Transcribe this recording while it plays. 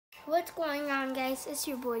What's going on, guys? It's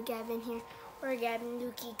your boy Gavin here, or Gavin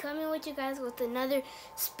Dookie, coming with you guys with another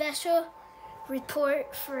special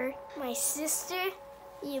report for my sister,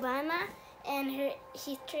 Ivanna, and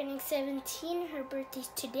she's turning 17. Her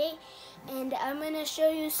birthday's today, and I'm gonna show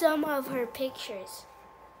you some of her pictures.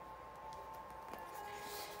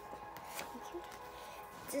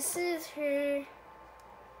 This is her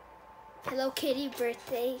Hello Kitty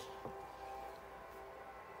birthday.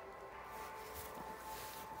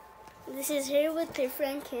 This is her with her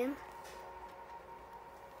friend Kim.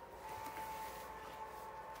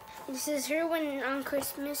 This is her when on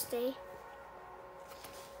Christmas Day.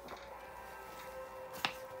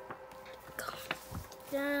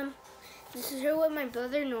 This is her with my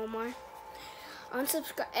brother No More.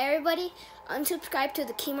 Everybody, unsubscribe to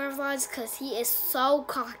the Kimar vlogs because he is so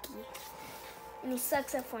cocky and he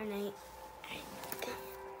sucks at Fortnite.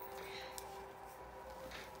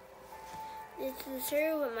 This is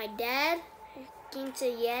her with my dad,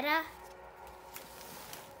 Quinceañera.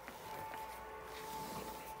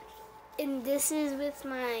 And this is with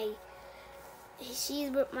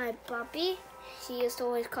she's with my puppy. She used to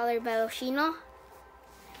always call her Balochino.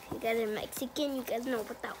 You guys are Mexican, you guys know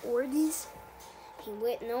what that word is. He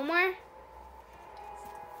with No More.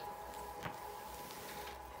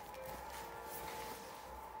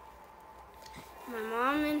 My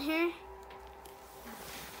mom in here.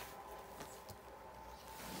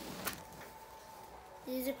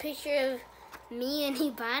 This is a picture of me and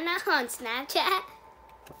Ivanna on Snapchat.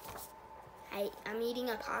 I'm eating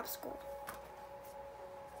a popsicle.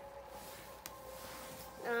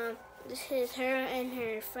 This is her and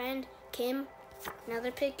her friend Kim.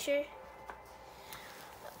 Another picture.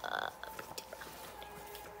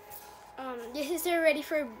 This is her ready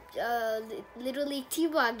for Little League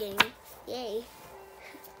T-ball game. Yay.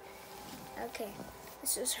 Okay,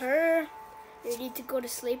 this is her ready to go to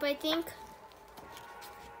sleep, I think.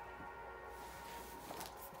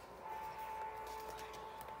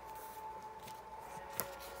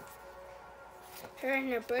 Her and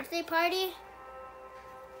her birthday party.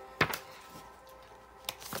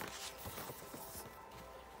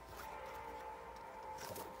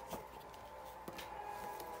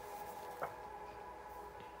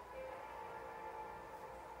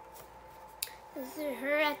 This is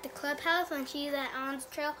her at the clubhouse when she's at Allen's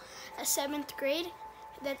Trail at 7th grade.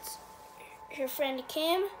 That's her friend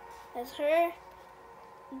Kim. That's her.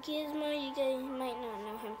 Gizmo, you guys might not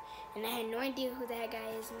know him. And I had no idea who that guy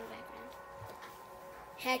is in the background.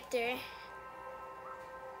 Hector.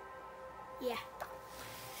 Yeah.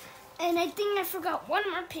 And I think I forgot one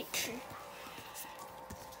more picture.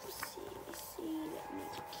 Let's see, let me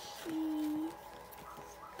see.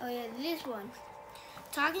 Oh yeah, this one.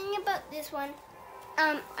 Talking about this one,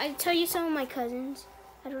 I tell you some of my cousins.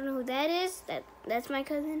 I don't know who that is. That's my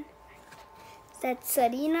cousin. That's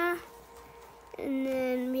Sarina. And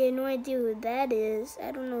then we have no idea who that is.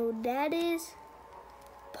 I don't know who that is.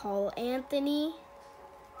 Paul Anthony.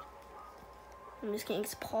 I'm just kidding,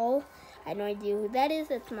 it's Paul. I have no idea who that is.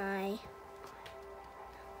 That's my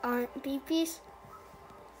Aunt Beepies.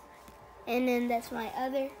 And then that's my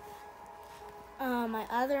other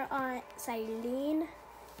aunt, Silene.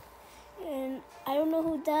 And I don't know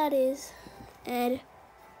who that is. And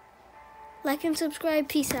like and subscribe.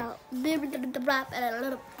 Peace out.